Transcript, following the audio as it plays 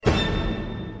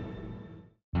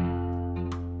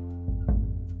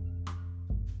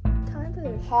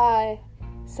awkward. Hi.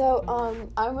 So,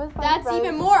 I'm with my That's friends.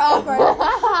 even more awkward.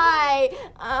 Hi.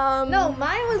 No,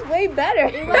 mine was way better.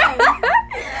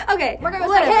 Okay. We're gonna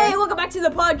say, hey, welcome back to the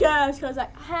podcast. Cause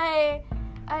like, hey,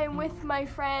 I'm with my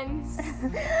friends.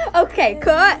 Okay,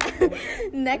 cut.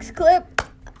 Next clip.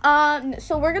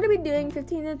 So we're gonna be doing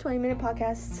 15 to 20 minute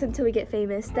podcasts until we get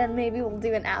famous. Then maybe we'll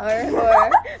do an hour or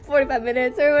 45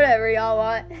 minutes or whatever y'all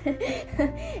want.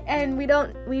 And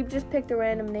we just picked a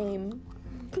random name.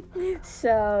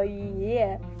 So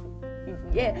yeah.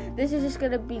 This is just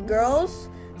gonna be girls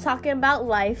talking about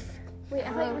life. Wait,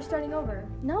 I thought you were starting over.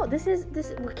 No, this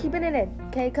we're keeping it in,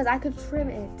 okay? Because I could trim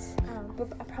it.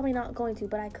 But I'm probably not going to,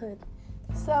 but I could.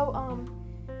 So,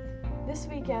 this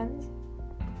weekend,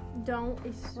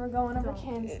 we're going over Don't.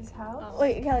 Candace's house.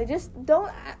 Wait, Kelly, just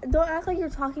don't act like you're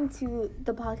talking to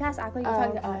the podcast. Act like you're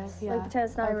talking to us. Yeah. Like pretend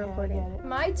it's not Okay, recording. I get it.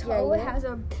 My toe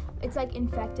it's like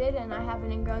infected, and I have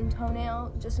an ingrown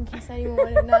toenail. Just in case anyone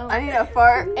wanted to know. I need a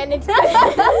fart. And it's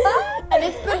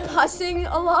been, pussing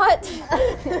a lot.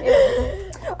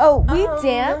 Oh, we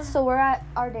dance, so we're at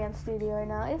our dance studio right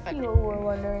now. If you were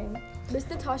wondering, Miss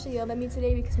Natasha yelled at me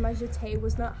today because my jeté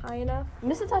was not high enough.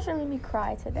 Miss Natasha made me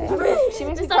cry today. She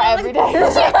makes me cry every day.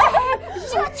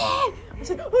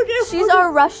 She's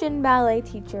our Russian ballet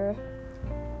teacher.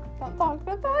 Don't talk to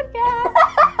the podcast.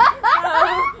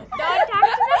 Don't talk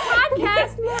to the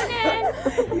podcast,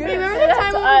 Morgan. Remember the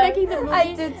time when we were making the movie?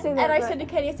 I did say that. And I said to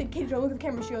Katie, Katie, don't look at the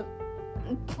camera. She goes,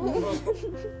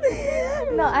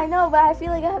 No, I know, but I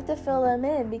feel like I have to fill them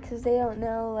in because they don't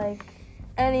know like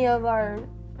any of our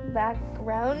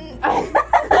background.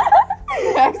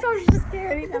 So I'm just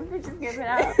scared anytime for just giving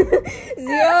out. Zero.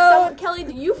 So,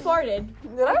 Kelly, you farted.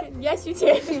 Did I? Yes, you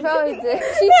did. She probably did.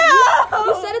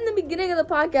 You said in the beginning of the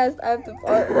podcast I have to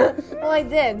fart. Well, I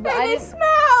did, but I It didn't.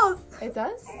 smells. It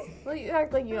does? Well, you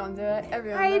act like you don't do it.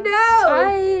 Everyone I does. know.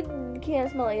 I can't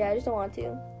smell it yet. I just don't want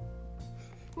to.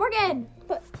 Morgan.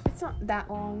 But it's not that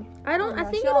long. I don't. Oh I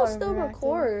gosh, think y'all it'll are still overreacting.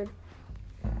 record.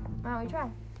 Why don't we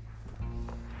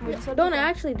try? Don't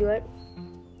actually do it.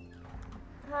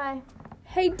 Hi.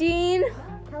 Hey, Dean.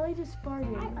 Kelly just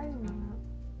farted.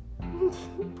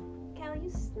 Kelly,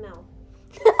 you smell.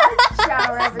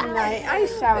 Shower every night. I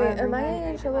shower every Am I night. gonna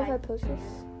get in trouble if I post this?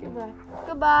 Goodbye.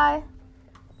 Goodbye.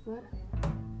 What?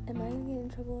 Am I gonna get in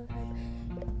trouble if I?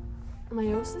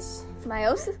 Meiosis?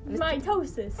 Meiosis?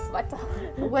 Mitosis. What the?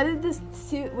 What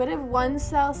did one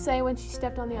cell say when she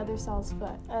stepped on the other cell's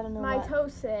foot? I don't know. What.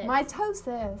 Mitosis.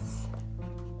 Mitosis.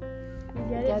 Get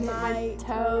Get it? it?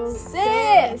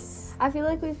 Mitosis. I feel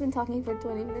like we've been talking for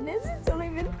 20 minutes. It's only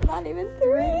been not even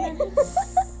 3.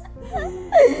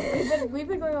 We've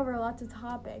been going over lots of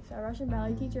topics. Our Russian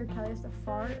ballet teacher, Kelly, has to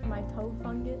fart. My toe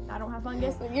fungus. I don't have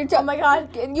fungus. Oh my god.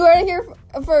 You heard it here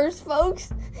first,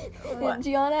 folks. What?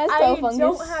 Gianna has toe I fungus.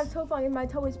 don't have toe fungus. My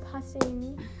toe is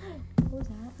pussing. What was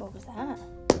that? What was that?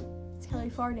 It's Kelly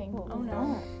farting. What Oh was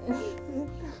no.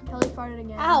 Kelly farted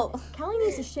again. Ow. Kelly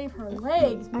needs to shave her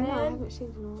legs, I know, I man. haven't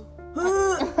shaved in a while.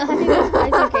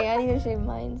 It's okay. I need to shave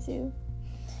mine too.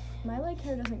 My leg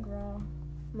hair doesn't grow.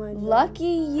 Lucky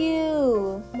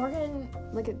you. Morgan,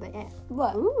 Look at that.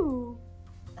 What? Ooh.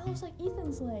 that looks like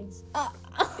Ethan's legs.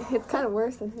 It's kind of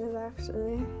worse than his,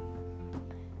 actually.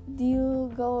 Do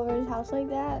you go over his house like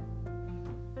that?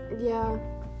 Yeah.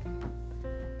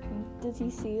 Does he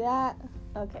see that?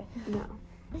 Okay. No.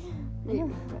 Maybe,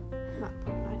 but not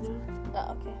right now.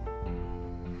 Oh, okay.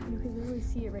 You can literally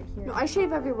see it right here. No, I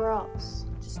shave everywhere else.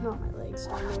 Just not my legs.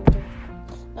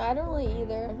 No, I don't really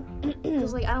either.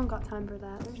 Because, like, I don't got time for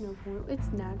that. There's no point. It's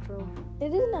natural.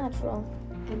 It is natural.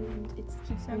 And it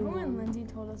keeps me Remember when warm. Lindsay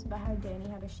told us about how Danny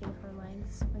had to shave her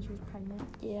legs when she was pregnant?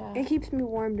 Yeah. It keeps me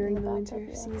warm during In the the winter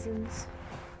bathtub, yeah. seasons.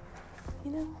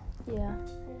 You know? Yeah.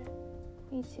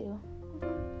 Me too.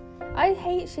 I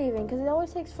hate shaving because it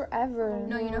always takes forever.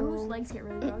 No, you know whose legs get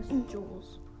really gross?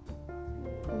 Jules.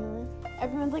 Really?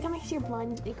 Everyone's like, I'm actually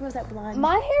blonde. It was that blonde.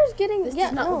 My hair's getting This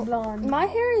is not blonde. My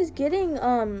hair is getting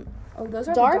Oh, those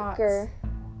are darker. The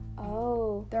dots.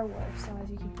 Oh. They're worse, so as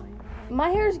you keep playing. My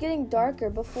hair is getting darker.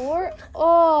 Before,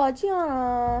 oh,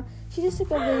 Gianna, she just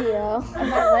took a video. And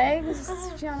my legs?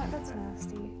 Gianna, that's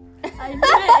nasty. I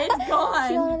bet it's gone.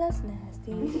 Gianna, that's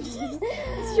nasty.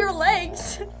 It's your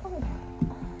legs.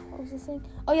 What was I saying?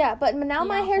 Oh yeah, but now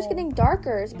my hair's getting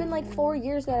darker. It's been like 4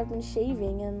 years that I've been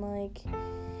shaving, and like,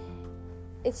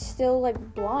 it's still like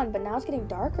blonde, but now it's getting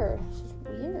darker. It's just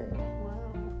weird.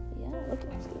 Wow. Yeah, look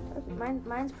at this.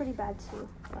 Mine's pretty bad too,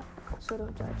 so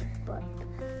don't judge. But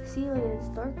see, like it's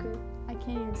darker. I can't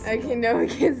even see. Okay, no one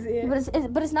can see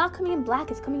it. But it's not coming in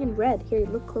black. It's coming in red. Here,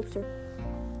 look closer.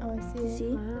 Oh, I see. See?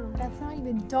 Wow. That's not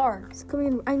even dark. It's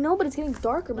coming. I know, but it's getting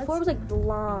darker. Before it was like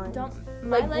blonde.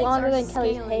 My Like legs blonder are than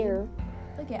Kelly's scaly. hair.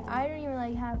 Look at, I don't even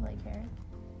like have like hair.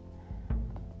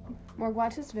 Morg,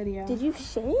 watch this video. Did you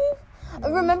shave?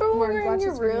 Remember when Morg, we were in watch your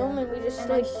this video. room and we just And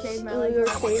like I shaved my we legs. were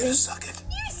I want you to shaving? suck it.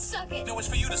 You suck it. No, it's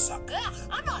for you to suck. Ugh,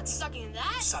 I'm not sucking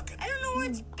that. Suck it. I don't know where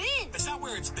it's been. It's not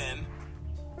where it's been.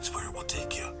 It's where it will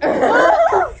take you.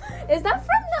 Is that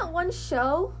from that one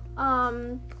show?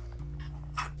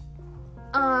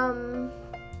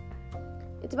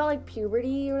 It's about like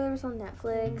puberty or whatever. It's on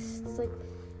Netflix. It's like,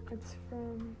 It's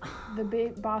from the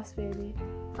Boss Baby.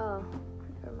 oh,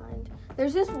 never mind.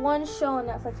 There's this one show on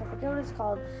Netflix. I forget what it's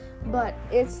called, but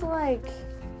it's like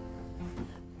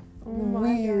Oh my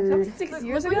weird. gosh. That was 6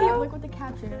 years ago? Look what the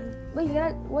caption is. Wait, you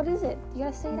gotta. What is it? You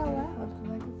gotta say it out loud.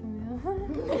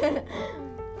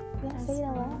 You gotta say it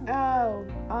out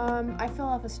loud. Oh, I fell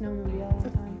off a snowmobile all the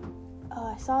time.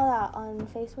 Oh, I saw that on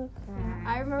Facebook.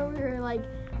 I remember we were like,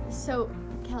 so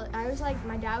Kelly, I was like,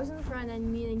 my dad was in the front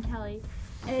and me and Kelly,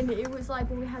 and it was like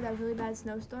when we had that really bad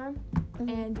snowstorm,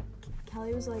 and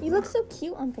Kelly was like, You look so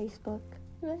cute on Facebook.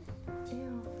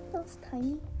 Ew. That was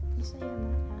tiny. You say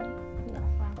I'm not bad? No.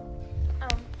 Wow.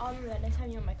 I'll remember that next time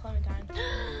you're on my Clementine.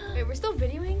 Wait, we're still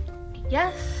videoing?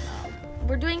 Yes.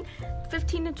 We're doing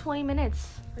 15 to 20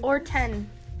 minutes or 10.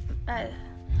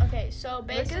 Okay, so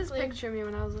Look at this basically, picture of me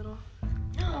when I was little.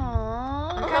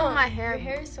 Aww. Look at my hair. Your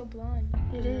hair is so blonde.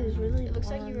 It is really. It looks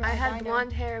like you were I had albino.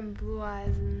 blonde hair and blue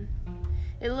eyes, and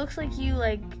It looks like you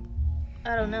like.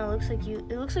 I don't know. It looks like you.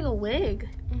 It looks like a wig,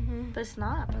 Mm-hmm. but it's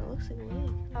not. But it looks like a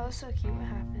wig. I was so cute. What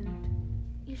happened?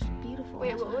 You're just beautiful.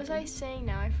 Wait, That's what was I happened. saying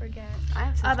now? I forget. I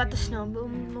have such About the pretty-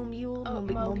 snowmobile, Oh,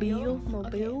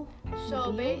 mobile. So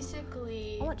Mobile?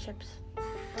 basically, I want chips.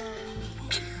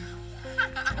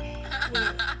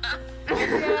 Who Who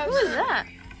is that?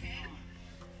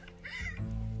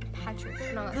 Patrick.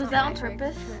 No, that's Was not that on Patrick.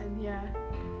 purpose? Yeah.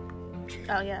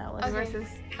 Oh yeah, that was. Okay. Versus.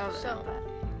 Oh, So- not that.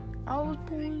 I was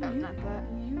born. No, not that.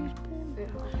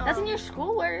 Yeah. That's in your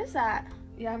school. Where is that?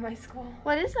 Yeah, my school.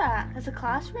 What is that? That's a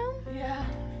classroom. Yeah.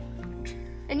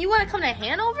 And you want to come to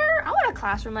Hanover? I want a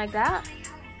classroom like that.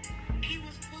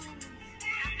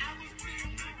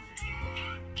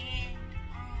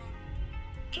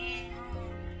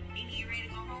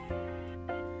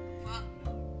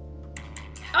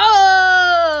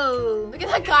 Oh! Look at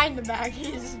that guy in the back.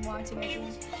 He's just watching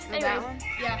everything. that Anyways, one?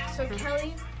 yeah. So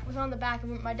Kelly was on the back,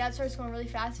 and my dad started going really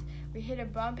fast. We hit a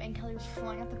bump, and Kelly was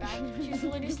flying out the back. She was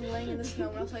literally just laying in the snow.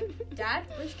 And I was like, "Dad,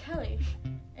 where's Kelly?"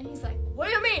 And he's like, "What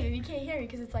do you mean?" And he can't hear me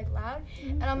because it's like loud.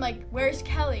 And I'm like, "Where's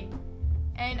Kelly?"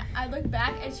 And I look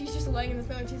back, and she's just laying in the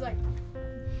snow, and she's like,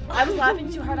 I was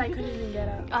laughing too hard. I couldn't even get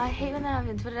up. I hate when that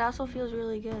happens, but it also feels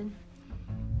really good.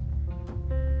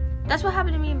 That's what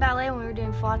happened to me in ballet when we were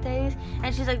doing flautes,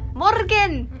 and she's like,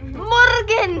 Morgan!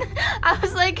 Morgan! I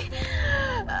was like,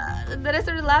 then I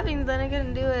started laughing, then I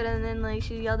couldn't do it, and then like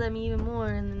she yelled at me even more,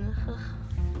 and then,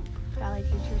 ballet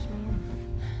teachers, man.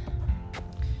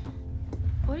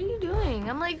 What are you doing?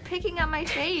 I'm like picking at my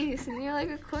face, and you're like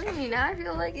recording me. Now I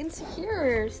feel like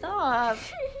insecure. Stop.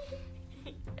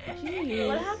 Jeez.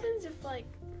 What happens if, like,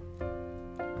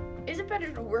 is it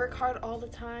better to work hard all the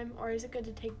time, or is it good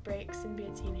to take breaks and be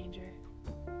a teenager?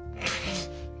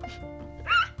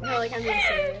 No, like, I'm being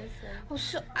serious. Well,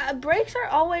 so, breaks are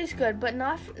always good, but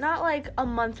not like a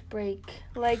month break.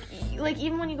 Like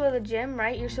even when you go to the gym,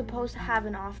 right? You're supposed to have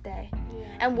an off day Yeah.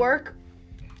 and work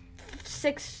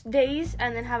 6 days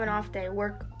and then have an off day.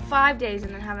 Work 5 days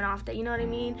and then have an off day. You know what I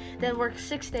mean? Then work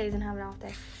 6 days and have an off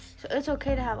day. So it's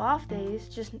okay to have off days,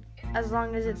 just as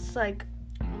long as it's like.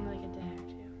 Like a day or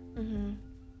two. Mhm.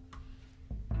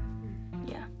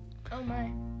 Yeah. "Oh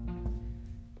my."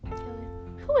 Kelly.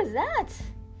 Who is that?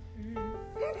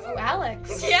 Oh,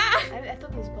 Alex. Yeah. I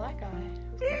thought it was black guy.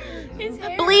 His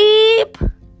hair.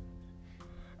 Bleep.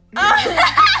 I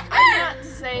did not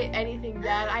say anything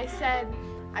bad. I said,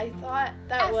 I thought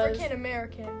that African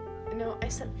American. was. No,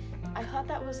 I thought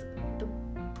that was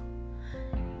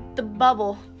The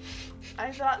bubble.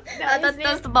 I thought That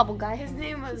was the bubble guy. his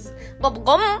name was. Bubble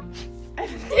gum.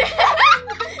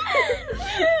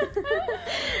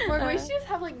 Or we should just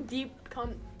have like deep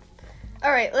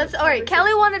All right,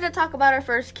 Kelly wanted to talk about her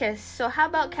first kiss. So how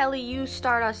about Kelly, you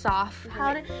start us off.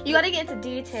 You got to get into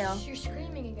detail. You're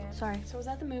screaming again. Sorry. So I was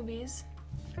at the movies,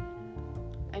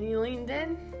 and you leaned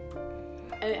in,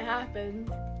 and it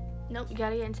happened. Nope, you got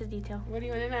to get into detail. What do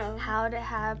you want to know? How did it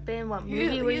happen? What You-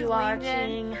 movie were you you leaned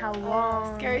watching? How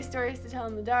long? Scary stories to tell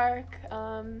in the dark.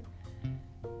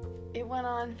 It went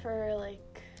on for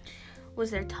like Was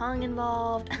there tongue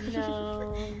involved?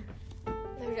 no,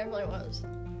 There definitely was.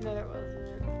 no, there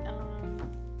wasn't.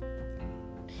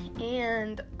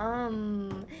 And Are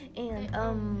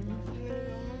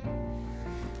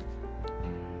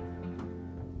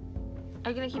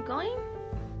you gonna keep going?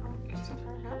 It just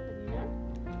kind of happened, you know?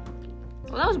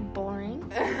 Well, that was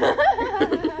boring.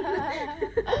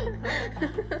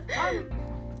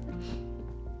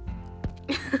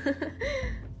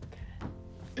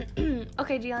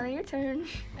 Okay, Gianna, your turn.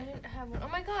 I didn't have one. Oh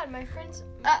my god, my cousin's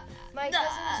bruh.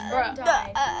 friend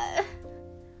died.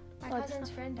 My What's cousin's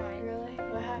friend died. Really?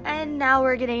 What happened? And now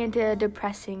we're getting into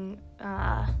depressing. She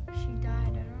died. I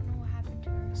don't know what happened to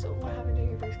her. So what happened to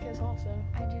your first kiss also?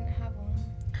 I didn't have one.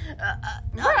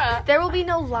 Bruh. There will be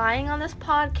no lying on this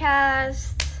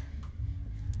podcast.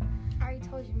 I already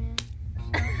told you, man.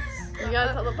 You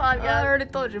gotta tell the I podcast. already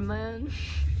told you, man.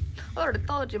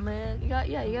 You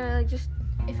gotta like just.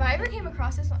 If I ever came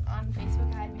across this on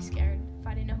Facebook, I'd be scared if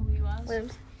I didn't know who he was.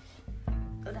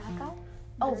 That guy?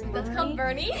 Oh, That's called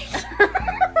Bernie.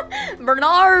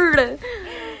 Bernard.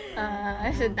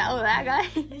 I said that was that guy.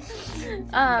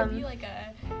 Could be like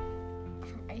a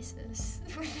from ISIS.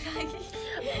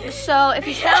 So if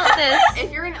you count this,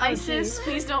 If you're in ISIS,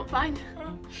 please don't find her.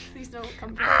 Please don't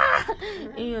come to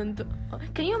and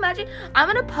can you imagine? I'm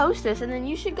gonna post this, and then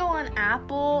you should go on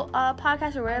Apple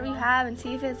Podcast or wherever you have, and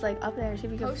see if it's like up there. See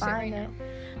if you can Post it find right it.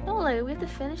 No, like we have to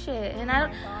finish it, and Oh I my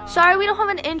don't. God. Sorry, we don't have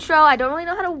an intro. I don't really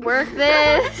know how to work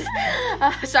this.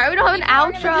 Sorry, we don't have an People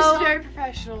are gonna This is outro. very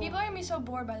professional. People are gonna be so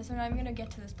bored by this, and I'm gonna get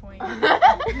to this point. Okay,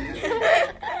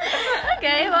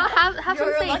 well have some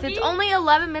You're faith. lucky? It's only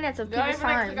 11 minutes of Don't people's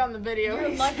even click time. on the video.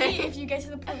 You're lucky if you get to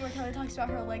the point where Kelly talks about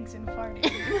her legs and farting.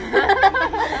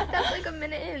 That's like a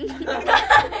minute in.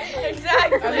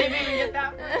 Exactly. Or maybe we get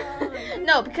that one.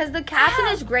 No, because the caption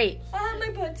is great.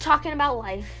 My butt. Talking about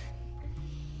life.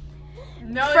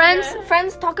 No,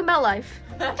 Friends talking about life.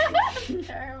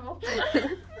 Terrible.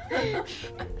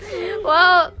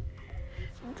 Well,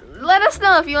 let us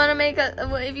know if you want to make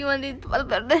if you want these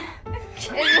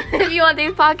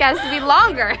podcasts to be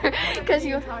longer, because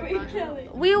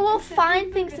we will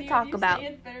find things to talk about.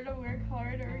 It's better to work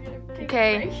hard or get a take a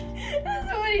Okay. break.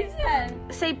 That's what he said.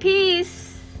 Say peace.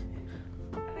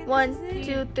 1,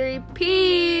 2, 3,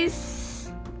 peace.